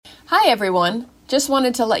Hi, everyone. Just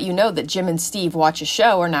wanted to let you know that Jim and Steve Watch a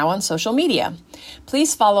Show are now on social media.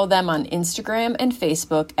 Please follow them on Instagram and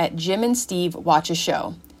Facebook at Jim and Steve Watch a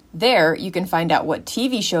Show. There, you can find out what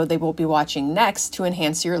TV show they will be watching next to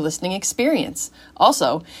enhance your listening experience.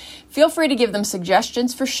 Also, feel free to give them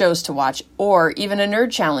suggestions for shows to watch or even a nerd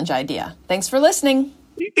challenge idea. Thanks for listening.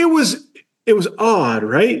 It was odd,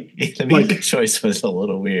 right? The music choice was a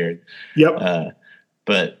little weird. Yep.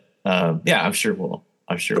 Yeah, I'm sure we'll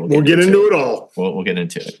get into it all. We'll get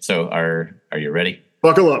into it. So are you ready?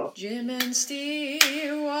 Buckle up. Jim and Steve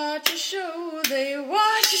watch a show. They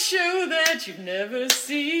watch a show that you've never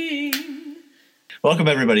seen. Welcome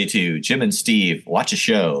everybody to Jim and Steve Watch a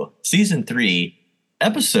Show, Season 3,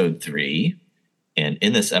 Episode 3. And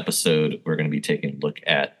in this episode, we're going to be taking a look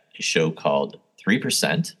at a show called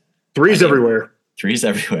 3%. Threes everywhere. Threes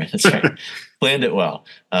everywhere. That's right. Planned it well.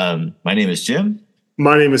 My name is Jim.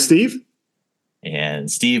 My name is Steve.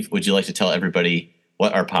 And Steve, would you like to tell everybody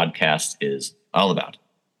what our podcast is all about?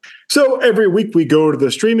 So every week we go to the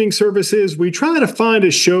streaming services. We try to find a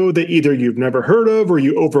show that either you've never heard of or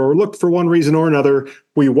you overlooked for one reason or another.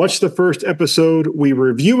 We watch the first episode, we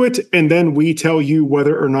review it, and then we tell you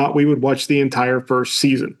whether or not we would watch the entire first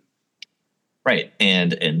season. Right.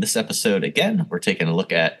 And in this episode, again, we're taking a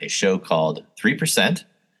look at a show called 3%.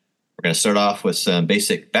 We're going to start off with some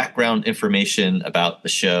basic background information about the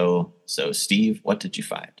show. So, Steve, what did you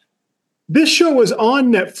find? This show is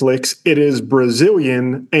on Netflix. It is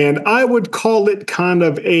Brazilian, and I would call it kind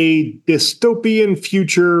of a dystopian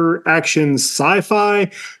future action sci-fi,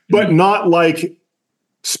 but not like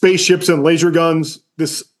spaceships and laser guns.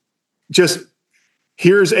 This just,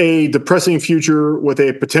 here's a depressing future with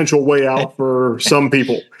a potential way out for some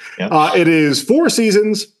people. Yep. It is 4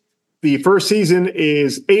 seasons. The first season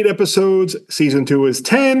is 8 episodes. Season 2 is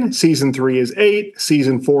 10. Season 3 is 8.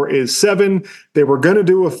 Season 4 is 7. They were going to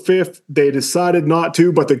do a 5th. They decided not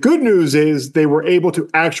to. But the good news is they were able to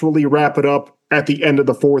actually wrap it up at the end of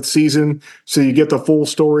the 4th season. So you get the full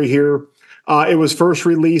story here. It was first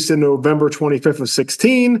released in November 25th of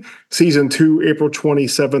 16. Season 2, April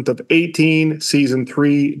 27th of 18. Season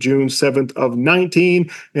 3, June 7th of 19.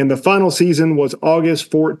 And the final season was August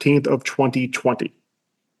 14th of 2020.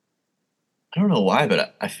 I don't know why,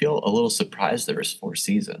 but I feel a little surprised there was 4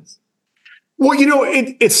 seasons. Well,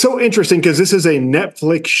 it's so interesting because this is a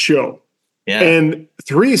Netflix show. Yeah. And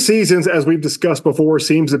 3 seasons, as we've discussed before,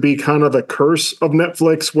 seems to be kind of the curse of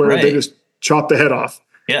Netflix where they just chop the head off.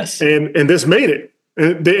 Yes. And this made it.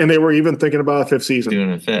 And they were even thinking about a 5th season.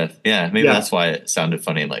 Doing a 5th. Yeah, maybe that's why it sounded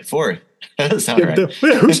funny. Like 4. That doesn't sound right.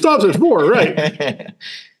 Who stops at 4, right?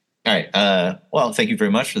 All right. Well, thank you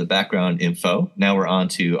very much for the background info. Now we're on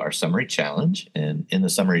to our summary challenge. And in the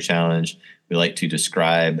summary challenge, we like to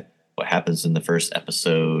describe what happens in the first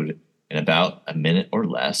episode in about a minute or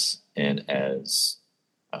less. And as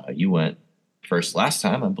you went first last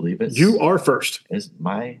time, I believe you are first. Is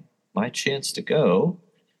my chance to go.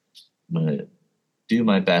 I'm going to do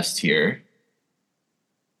my best here.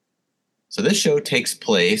 So this show takes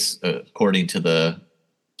place, according to the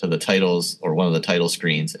titles or one of the title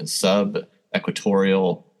screens, in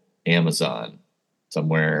sub-equatorial Amazon,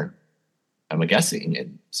 somewhere, I'm guessing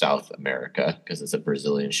in South America because it's a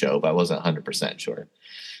Brazilian show, but I wasn't 100% sure.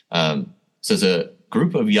 So as a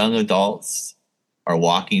group of young adults are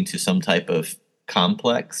walking to some type of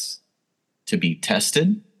complex to be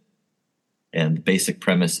tested. And the basic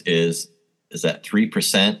premise is that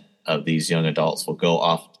 3% of these young adults will go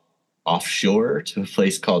offshore to a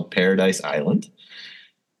place called Paradise Island.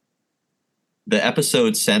 The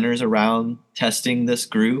episode centers around testing this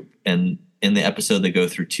group, and in the episode they go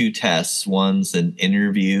through 2 tests. One's an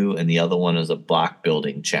interview and the other one is a block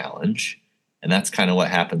building challenge. And that's kind of what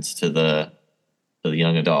happens to the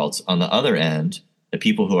young adults. On the other end, the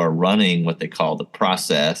people who are running what they call the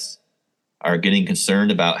process are getting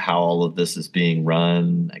concerned about how all of this is being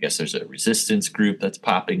run. I guess there's a resistance group that's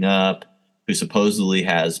popping up who supposedly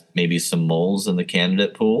has maybe some moles in the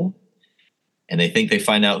candidate pool. And they think they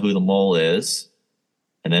find out who the mole is.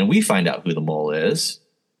 And then we find out who the mole is.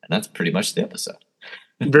 And that's pretty much the episode.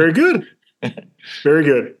 Very good. Very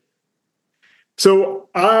good. So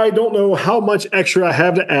I don't know how much extra I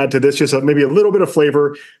have to add to this, just maybe a little bit of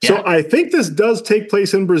flavor. Yeah. So I think this does take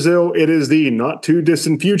place in Brazil. It is the not too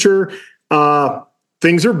distant future.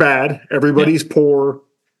 Things are bad. Everybody's poor.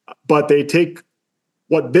 But they take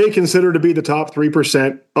what they consider to be the top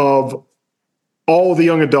 3% of all the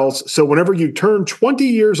young adults. So whenever you turn 20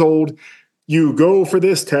 years old, you go for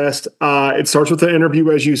this test. It starts with an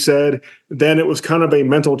interview, as you said. Then it was kind of a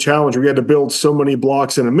mental challenge where you had to build so many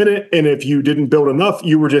blocks in a minute. And if you didn't build enough,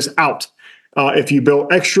 you were just out. If you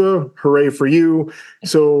built extra, hooray for you.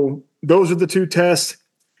 So those are the 2 tests.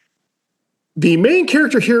 The main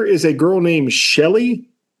character here is a girl named Shelley.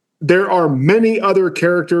 There are many other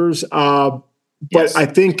characters, but Yes. I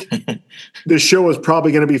think the show is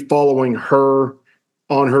probably going to be following her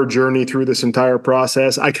on her journey through this entire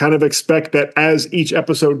process. I kind of expect that as each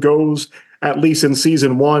episode goes, at least in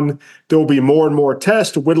season 1, there will be more and more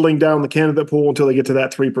tests whittling down the candidate pool until they get to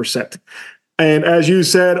that 3%. And as you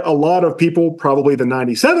said, a lot of people, probably the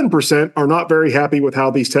 97%, are not very happy with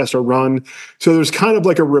how these tests are run. So there's kind of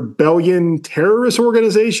like a rebellion terrorist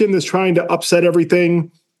organization that's trying to upset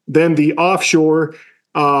everything. Then the offshore,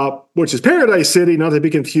 which is Paradise City, not to be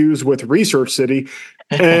confused with Research City.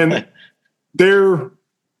 And they're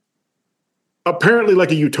apparently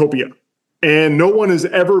like a utopia. And no one has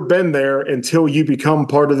ever been there until you become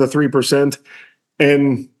part of the 3%.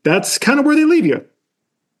 And that's kind of where they leave you.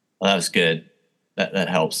 Well, that was good. That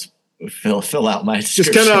helps fill out my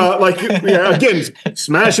description. Just kind of like, yeah, again,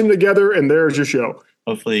 smash them together and there's your show.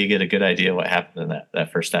 Hopefully you get a good idea of what happened in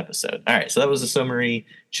that first episode. All right, so that was a summary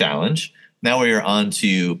challenge. Now we are on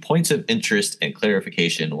to points of interest and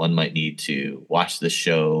clarification one might need to watch this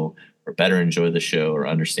show or better enjoy the show or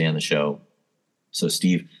understand the show. So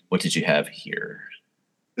Steve, what did you have here?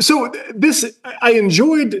 So I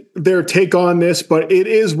enjoyed their take on this, but it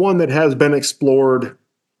is one that has been explored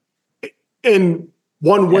in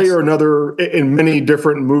one way or another in many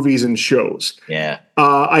different movies and shows. Yeah.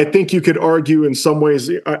 I think you could argue in some ways,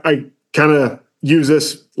 I kind of used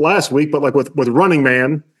this last week, but like with Running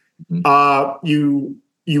Man,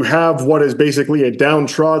 you have what is basically a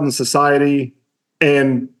downtrodden society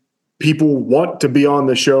and people want to be on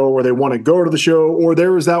the show or they want to go to the show. Or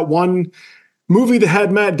there was that one movie that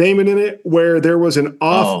had Matt Damon in it where there was an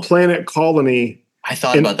off-planet colony. I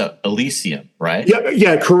thought about the Elysium, right?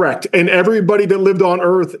 Yeah, correct. And everybody that lived on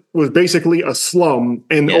Earth was basically a slum,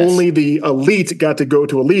 and only the elite got to go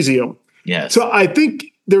to Elysium. Yes. So I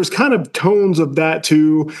think there's kind of tones of that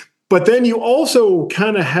too. But then you also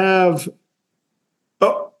kind of have,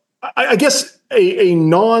 I guess, a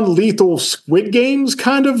non-lethal Squid Games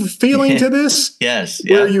kind of feeling to this. Yes.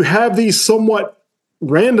 Where you have these somewhat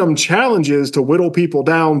random challenges to whittle people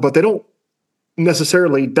down, but they don't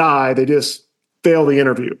necessarily die. They just fail the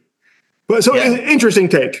interview. But so interesting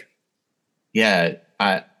take. Yeah,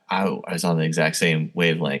 I was on the exact same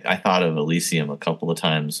wavelength. I thought of Elysium a couple of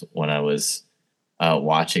times when I was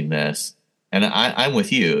watching this. And I'm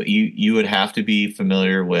with you. You would have to be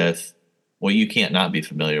familiar with, well, you can't not be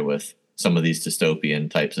familiar with some of these dystopian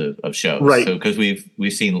types of shows. Right. So because we've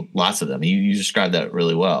seen lots of them. You described that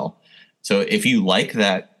really well. So if you like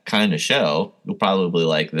that kind of show, you'll probably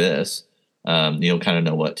like this. You'll kind of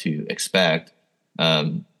know what to expect.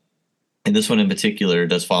 And this one in particular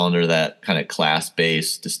does fall under that kind of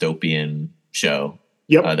class-based dystopian show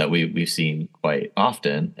that we've seen quite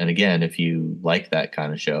often. And again, if you like that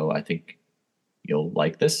kind of show, I think you'll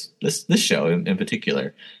like this show in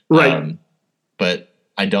particular. Right. But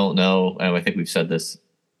I don't know, and I think we've said this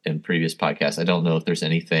in previous podcasts, I don't know if there's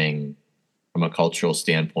anything from a cultural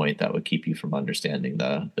standpoint that would keep you from understanding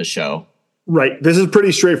the show. Right. This is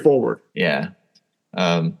pretty straightforward. Yeah.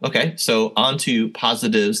 Okay, so on to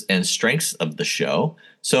positives and strengths of the show.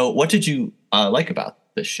 So what did you like about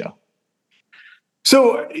this show?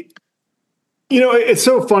 So, it's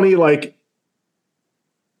so funny. Like,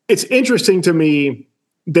 it's interesting to me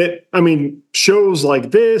that, shows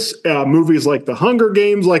like this, movies like The Hunger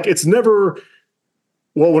Games, like it's never,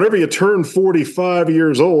 well, whenever you turn 45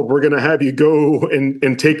 years old, we're going to have you go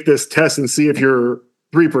and take this test and see if you're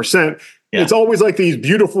 3%. Yeah. It's always like these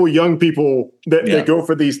beautiful young people that go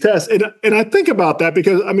for these tests. And I think about that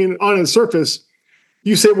because, on the surface,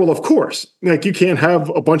 you say, well, of course, like you can't have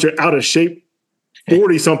a bunch of out of shape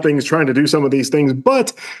 40-somethings trying to do some of these things.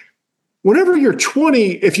 But whenever you're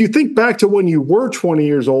 20, if you think back to when you were 20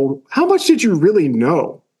 years old, how much did you really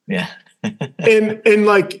know? Yeah. and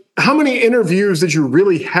like, how many interviews did you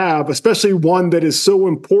really have, especially one that is so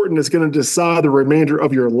important it's going to decide the remainder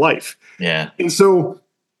of your life? Yeah. And so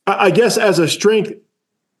I guess as a strength,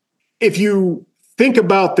 if you think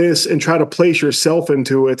about this and try to place yourself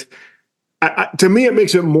into it, to me, it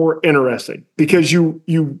makes it more interesting because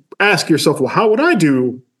you ask yourself, well, how would I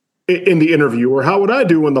do in the interview or how would I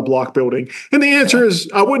do in the block building? And the answer is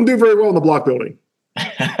I wouldn't do very well in the block building.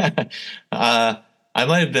 I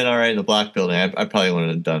might have been all right in the block building. I probably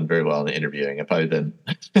wouldn't have done very well in the interviewing. I've probably been.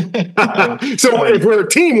 So if we're a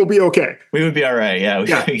team, we'll be okay. We would be all right. Yeah,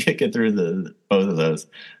 we could get through both of those.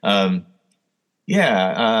 I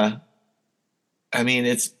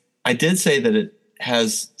did say that it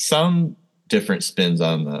has some different spins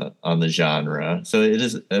on the genre. So it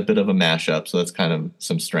is a bit of a mashup. So that's kind of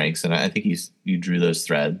some strengths. And I think you drew those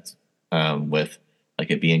threads with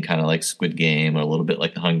like it being kind of like Squid Game or a little bit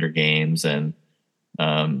like the Hunger Games and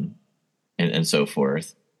so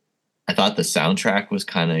forth. I thought the soundtrack was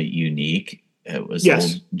kind of unique. It was a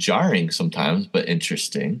little jarring sometimes, but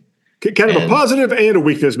interesting. Kind of a positive and a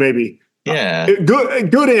weakness, maybe. Yeah.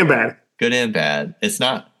 Good and bad. Good and bad. It's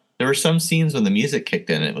not. There were some scenes when the music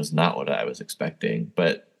kicked in. It was not what I was expecting,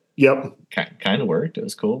 but kind of worked. It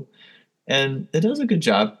was cool. And it does a good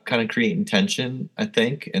job kind of creating tension, I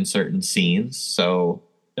think, in certain scenes. So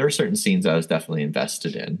there were certain scenes I was definitely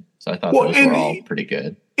invested in. So I thought those were all pretty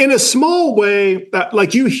good. In a small way,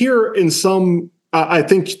 like you hear in some, I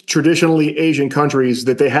think, traditionally Asian countries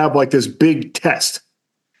that they have like this big test.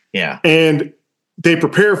 Yeah. And they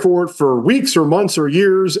prepare for it for weeks or months or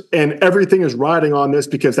years, and everything is riding on this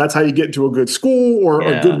because that's how you get into a good school or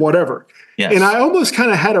a good whatever. Yes. And I almost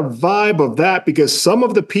kind of had a vibe of that because some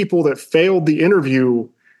of the people that failed the interview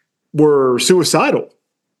were suicidal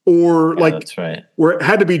or that's right. where it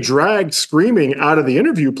had to be dragged screaming out of the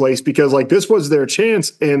interview place because like this was their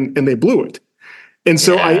chance and they blew it. And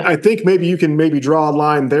so I think maybe you can maybe draw a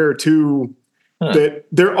line there too, that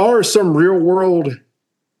there are some real world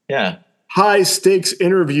high stakes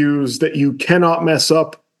interviews that you cannot mess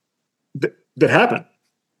up that happen.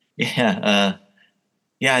 Yeah.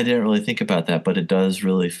 I didn't really think about that, but it does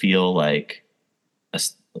really feel like a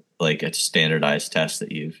standardized test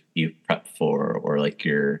that you've prepped for, or like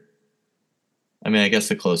I guess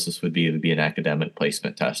the closest would be an academic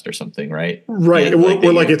placement test or something, right? Right.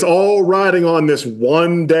 Where like it's all riding on this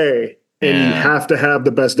one day and you have to have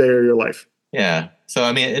the best day of your life. Yeah. So,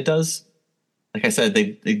 it does, like I said,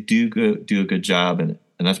 they do a good job. And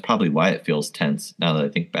that's probably why it feels tense now that I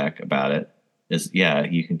think back about it is,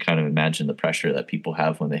 you can kind of imagine the pressure that people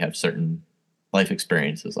have when they have certain life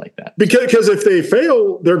experiences like that. Because if they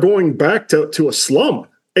fail, they're going back to a slum.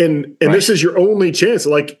 And this is your only chance.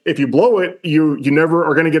 Like if you blow it, you never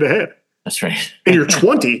are going to get ahead. That's right. And you're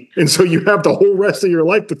 20. And so you have the whole rest of your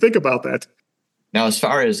life to think about that. Now, as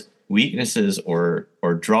far as weaknesses or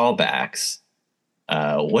drawbacks,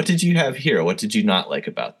 what did you have here? What did you not like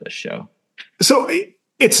about this show? So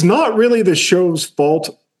it's not really the show's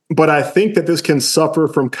fault, but I think that this can suffer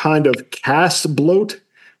from kind of cast bloat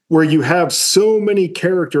where you have so many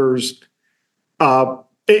characters,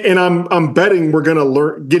 and I'm betting we're going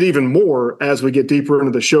to get even more as we get deeper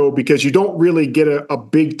into the show because you don't really get a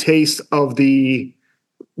big taste of the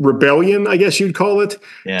rebellion, I guess you'd call it.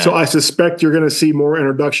 Yeah. So I suspect you're going to see more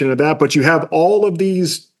introduction of that, but you have all of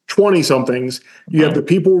these 20-somethings. You have the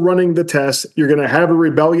people running the test. You're going to have a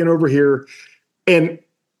rebellion over here. And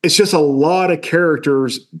it's just a lot of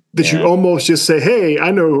characters that you almost just say, hey, I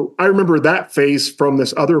remember that face from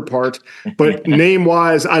this other part, but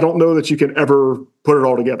name-wise, I don't know that you can ever put it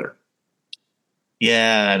all together.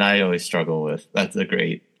 Yeah, and I always struggle with, that's a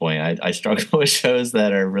great point. I struggle with shows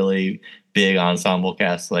that are really big ensemble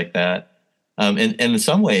casts like that. And in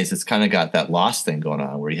some ways, it's kind of got that Lost thing going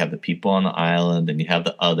on where you have the people on the island and you have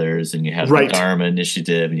the others and you have the Dharma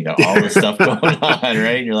Initiative and you got all this stuff going on,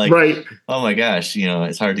 right? And you're like, oh my gosh,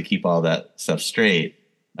 it's hard to keep all that stuff straight.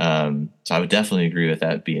 So I would definitely agree with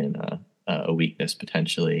that being a weakness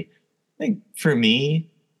potentially. I think for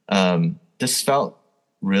me, this felt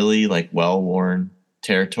really like well-worn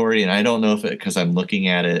territory. And I don't know if because I'm looking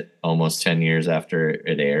at it almost 10 years after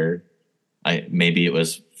it aired, maybe it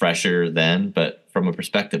was fresher then, but from a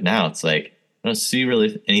perspective now, it's like I don't see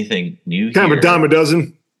really anything new. Kind of a dime a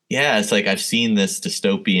dozen. Yeah, it's like I've seen this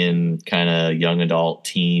dystopian kind of young adult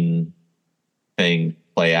teen thing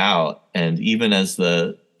play out, and even as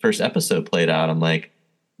the first episode played out, I'm like,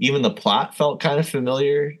 even the plot felt kind of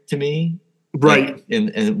familiar to me. Right. Like,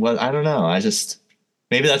 and what I don't know,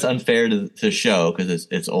 maybe that's unfair to show because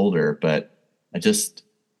it's older, but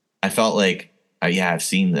I felt like. I've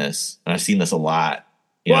seen this, and I've seen this a lot.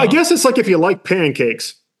 Well, I guess it's like if you like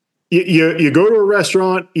pancakes, you go to a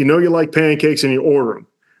restaurant, you like pancakes, and you order them.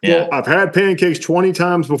 Yeah. Well, I've had pancakes 20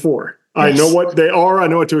 times before. Yes. I know what they are. I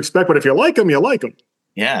know what to expect. But if you like them, you like them.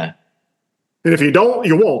 Yeah. And if you don't,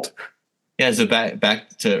 you won't. Yeah. So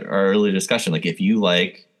back to our earlier discussion, like if you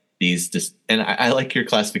like these, and I like your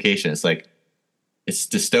classification. It's like it's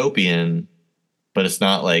dystopian, but it's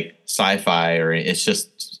not like sci-fi or it's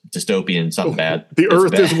just dystopian, something bad. The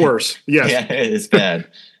Earth is worse. Yes. Yeah, it's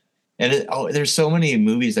bad. And there's so many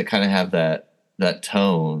movies that kind of have that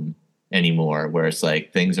tone anymore where it's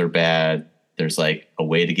like things are bad. There's like a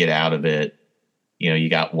way to get out of it. You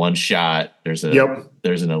got one shot. There's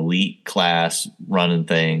an elite class running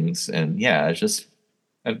things. And it's just,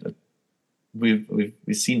 we've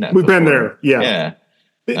seen that. We've before. been there. Yeah.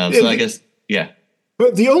 So I guess, yeah.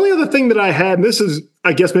 But the only other thing that I had, and this is,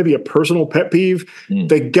 I guess, maybe a personal pet peeve,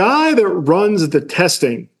 the guy that runs the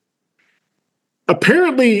testing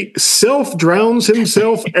apparently self-drowns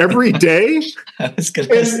himself every day. I was going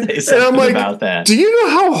to say something about that. Do you know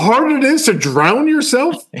how hard it is to drown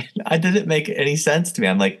yourself? I didn't make any sense to me.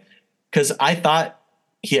 I'm like, because I thought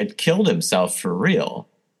he had killed himself for real.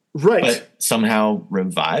 Right. But somehow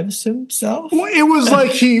revives himself? Well, it was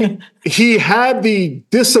like he had the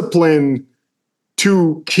discipline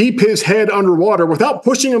to keep his head underwater without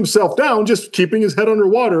pushing himself down, just keeping his head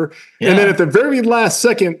underwater. Yeah. And then at the very last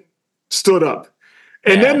second, stood up.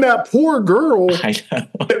 And then that poor girl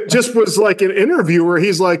just was like an interviewer.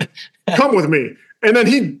 He's like, come with me. And then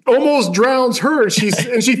he almost drowns her, and she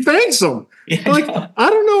thanks him. Yeah, like, I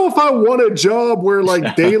don't know if I want a job where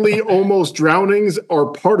like daily almost drownings are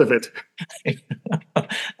part of it.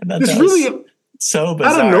 It's really so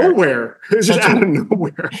bizarre. Out of nowhere. It's just out of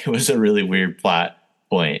nowhere. It was a really weird plot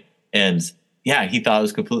point. And yeah, he thought it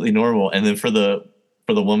was completely normal. And then for the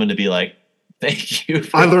woman to be like, thank you.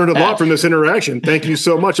 I learned a lot from this interaction. Thank you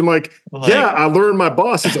so much. I'm like, yeah, I learned my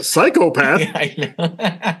boss is a psychopath. Yeah, I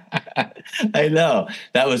know. I know.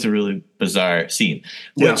 That was a really bizarre scene,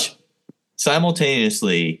 which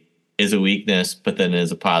simultaneously is a weakness, but then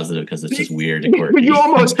is a positive because it's just weird and quirky. You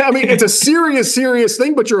almost, I mean, it's a serious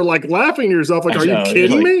thing, but you're like laughing to yourself. Like, are you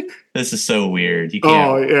kidding me? This is so weird. You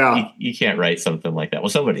can't, you can't write something like that. Well,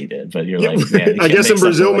 somebody did, but you're like, man, I guess in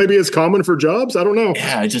Brazil, maybe it's common for jobs. I don't know.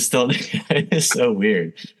 Yeah, I just don't. It's so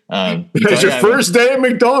weird. It's your first day at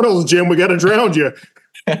McDonald's, Jim. We got to drown you.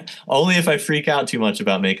 Only if I freak out too much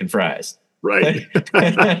about making fries. Right.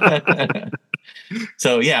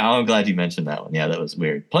 So yeah, I'm glad you mentioned that one. Yeah, that was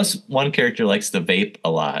weird. Plus, one character likes to vape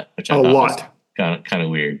a lot, which I thought was kind of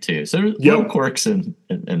weird too. So there's little quirks in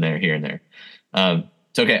there, here and there.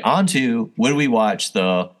 So okay, on to, would we watch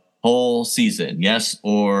the whole season? Yes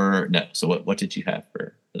or no? So what did you have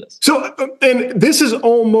for this? So, and this is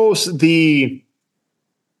almost the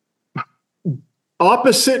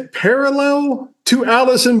opposite parallel to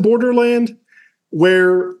Alice in Borderland,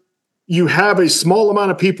 where you have a small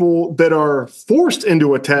amount of people that are forced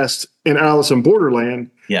into a test in Alice in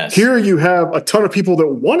Borderland. Yes. Here you have a ton of people that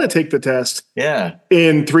want to take the test. Yeah.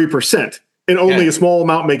 In 3%, and only a small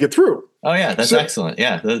amount make it through. Oh yeah, that's excellent.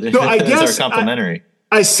 Yeah, I guess are complimentary.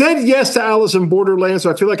 I said yes to Alice in Borderland,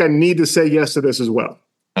 so I feel like I need to say yes to this as well.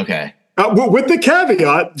 Okay. With the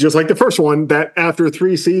caveat, just like the first one, that after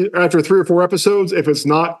 3 or 4 episodes, if it's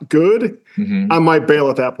not good, I might bail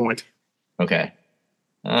at that point. Okay.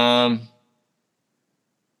 Yeah,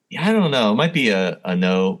 I don't know. It might be a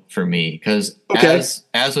no for me because as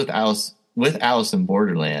with Alice in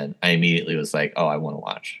Borderland, I immediately was like, oh, I want to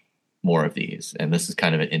watch more of these, and this is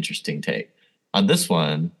kind of an interesting take. On this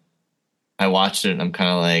one, I watched it and I'm kind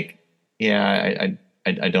of like, yeah,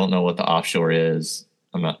 I don't know what the offshore is.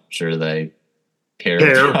 I'm not sure they care.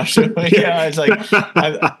 What the offshore. Yeah, it's like,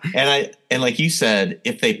 and like you said,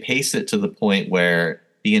 if they pace it to the point where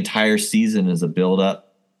the entire season is a build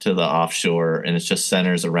up to the offshore and it's just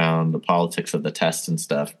centers around the politics of the test and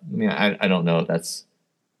stuff. I mean, I don't know if that's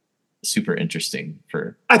super interesting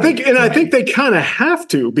I think they kind of have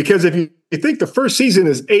to, because if you think the first season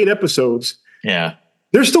is 8 episodes,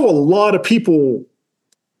 there's still a lot of people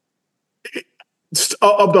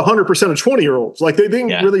of the 100% of 20-year-olds. Like they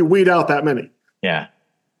didn't really weed out that many. Yeah.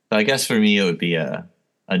 So I guess for me, it would be a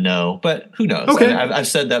no, but who knows? Okay. I've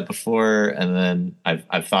said that before, and then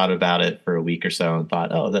I've thought about it for a week or so and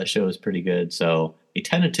thought, oh, that show is pretty good. So a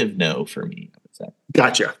tentative no for me, I would say.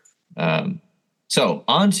 Gotcha. So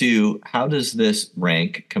on to, how does this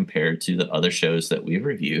rank compared to the other shows that we've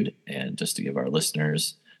reviewed? And just to give our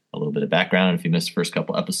listeners a little bit of background, if you missed the first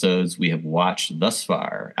couple episodes, we have watched thus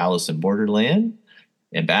far Alice in Borderland,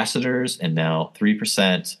 Ambassadors, and now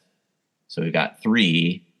 3%. So we've got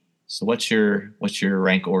 3. So what's your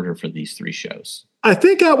rank order for these 3 shows? I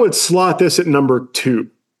think I would slot this at number 2. Okay.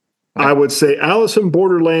 I would say Alice in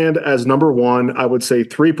Borderland as number 1. I would say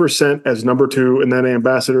 3% as number 2, and then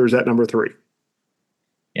Ambassadors at number 3.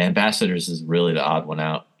 Yeah, Ambassadors is really the odd one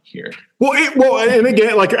out here. Well, and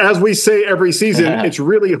again, like as we say every season, it's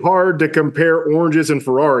really hard to compare oranges and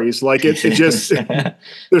Ferraris. Like it just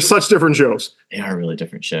there's such different shows. They are really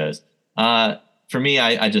different shows. For me,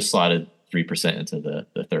 I just slotted 3% into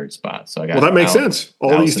the third spot. So I got that makes sense.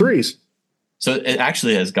 All these 3s. So it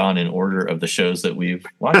actually has gone in order of the shows that we've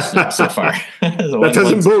watched so far. That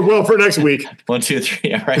doesn't bode well for next week. 1, 2,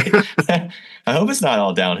 3. All right. I hope it's not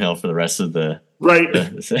all downhill for the rest of the right.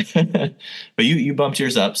 But you bumped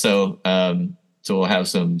yours up. So So we'll have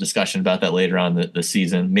some discussion about that later on the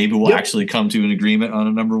season. Maybe we'll actually come to an agreement on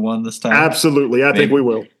a number one this time. Absolutely. I think we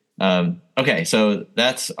will. Okay, so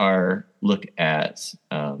that's our look at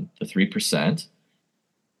the 3%.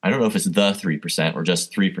 I don't know if it's the 3% or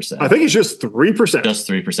just 3%. I think it's just 3%. Just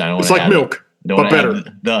 3%. It's like milk, but better.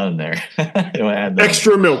 The in there.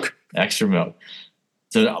 Extra milk. Extra milk.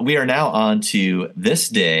 So we are now on to this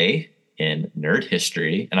day in nerd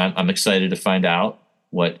history, and I'm excited to find out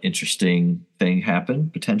what interesting thing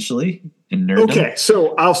happened potentially in nerddom. Okay,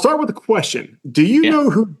 so I'll start with a question. Do you know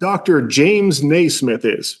who Dr. James Naismith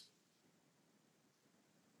is?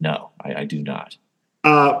 No, I do not.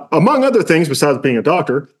 Among other things, besides being a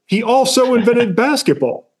doctor, he also invented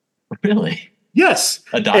basketball. Really? Yes.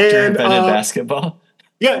 A doctor invented basketball?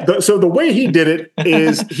 Yeah, so the way he did it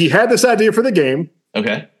is he had this idea for the game.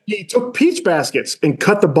 Okay. He took peach baskets and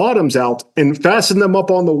cut the bottoms out and fastened them up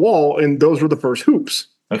on the wall, and those were the first hoops.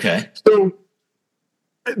 Okay. So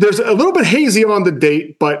there's a little bit hazy on the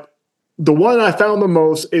date, but the one I found the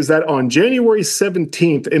most is that on January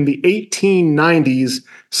 17th in the 1890s,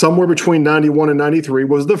 somewhere between 91 and 93,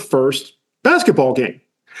 was the first basketball game.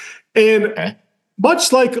 And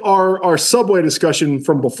much like our Subway discussion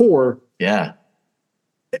from before,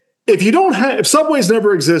 if Subways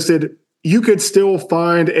never existed, you could still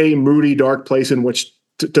find a moody, dark place in which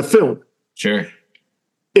to film. Sure.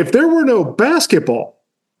 If there were no basketball,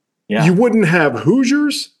 you wouldn't have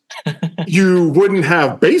Hoosiers. You wouldn't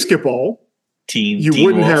have basketball. You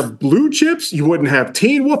wouldn't have Blue Chips. You wouldn't have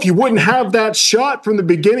Teen Wolf. You wouldn't have that shot from the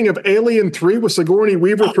beginning of Alien 3 with Sigourney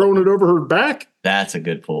Weaver throwing it over her back. That's a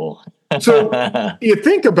good pull. So you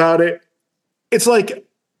think about it, it's like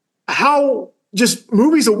how just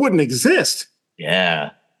movies that wouldn't exist.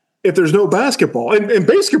 Yeah. If there's no basketball. And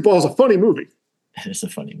basketball is a funny movie. It's a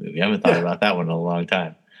funny movie. I haven't thought about that one in a long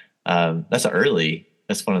time. That's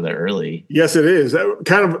one of the early. Yes, it is.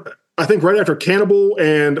 Kind of, I think right after Cannibal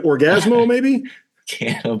and Orgasmo, maybe?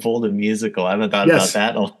 Cannibal the musical. I haven't thought about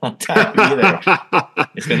that in a long time either.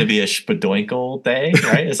 It's going to be a Spadoinkle day,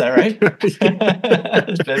 right? Is that right?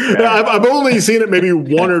 I've only seen it maybe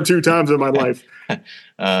one or two times in my life.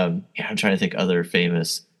 I'm trying to think other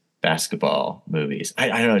famous basketball movies. I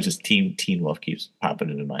don't know, just Teen Wolf keeps popping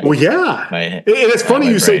into my. Well, yeah. And it's funny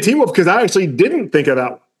you say Teen Wolf because I actually didn't think of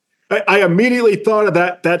that. I immediately thought of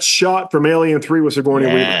that shot from Alien 3 with Sigourney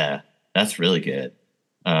Weaver. Yeah, that's really good.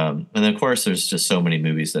 And then, of course, there's just so many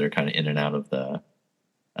movies that are kind of in and out of the.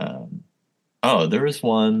 There was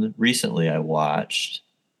one recently I watched.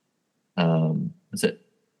 Was it?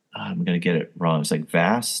 I'm going to get it wrong. It's like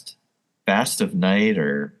Vast of Night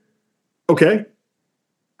or. Okay.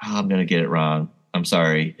 I'm going to get it wrong. I'm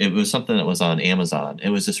sorry. It was something that was on Amazon.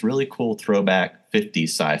 It was this really cool throwback 50s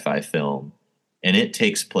sci-fi film. And it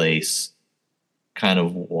takes place kind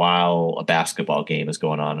of while a basketball game is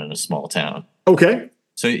going on in a small town. Okay.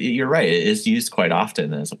 So you're right. It is used quite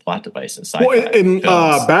often as a plot device in sci-fi. Well, in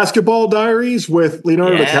Basketball Diaries with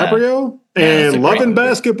Leonardo DiCaprio and Love and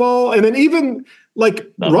Basketball. And then even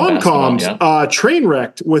like rom-coms,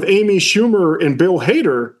 Trainwrecked with Amy Schumer and Bill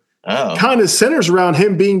Hader kind of centers around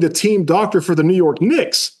him being the team doctor for the New York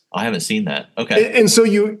Knicks. I haven't seen that. Okay. And so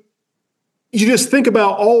you just think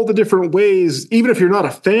about all the different ways, even if you're not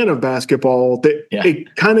a fan of basketball, that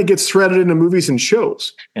it kind of gets threaded into movies and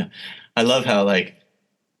shows. Yeah. I love how like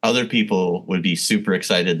other people would be super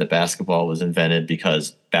excited that basketball was invented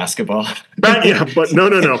because basketball. But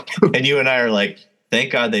no. And you and I are like,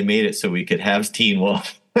 thank God they made it so we could have Teen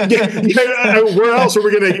Wolf. Where else are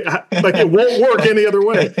we going to, like, it won't work any other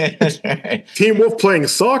way. That's right. Teen Wolf playing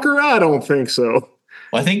soccer? I don't think so.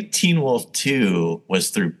 Well, I think Teen Wolf 2 was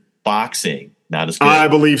through boxing, not as good. I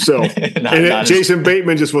believe so. Jason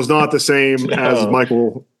Bateman just was not the same as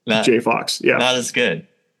Michael J. Fox. Yeah. Not as good.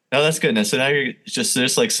 No, that's good. Now, so now you're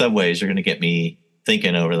just like Subways, you're going to get me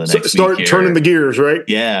thinking over the next week start turning the gears, right?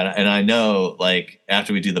 Yeah. And I know, like,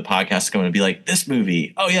 after we do the podcast, I'm going to be like, this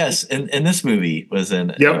movie. Oh, yes. And this movie was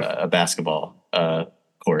in a basketball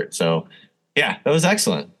court. So, yeah, that was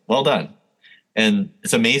excellent. Well done. And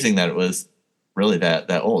it's amazing that it was really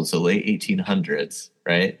that old. So late 1800s,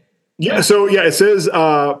 right? Yeah. So, it says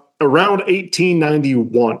around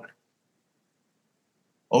 1891.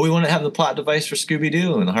 Oh, we want to have the plot device for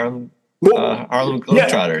Scooby-Doo and the Harlem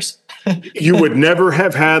Globetrotters. You would never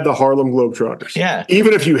have had the Harlem Globetrotters. Yeah.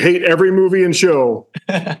 Even if you hate every movie and show,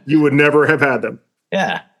 you would never have had them.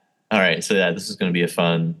 Yeah. All right. So, this is going to be a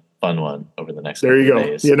fun one over the next couple of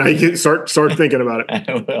days. Yeah, now you can start thinking about it.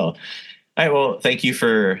 I will. All right. Well, thank you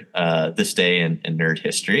for this day in nerd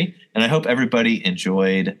history. And I hope everybody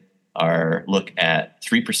enjoyed our look at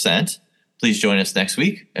 3%. Please join us next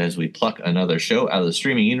week as we pluck another show out of the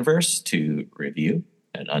streaming universe to review.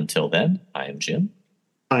 And until then, I am Jim.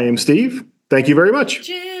 I am Steve. Thank you very much.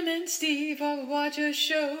 Jim and Steve watch a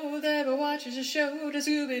show that watches a show to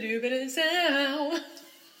Scooby-Doo sound.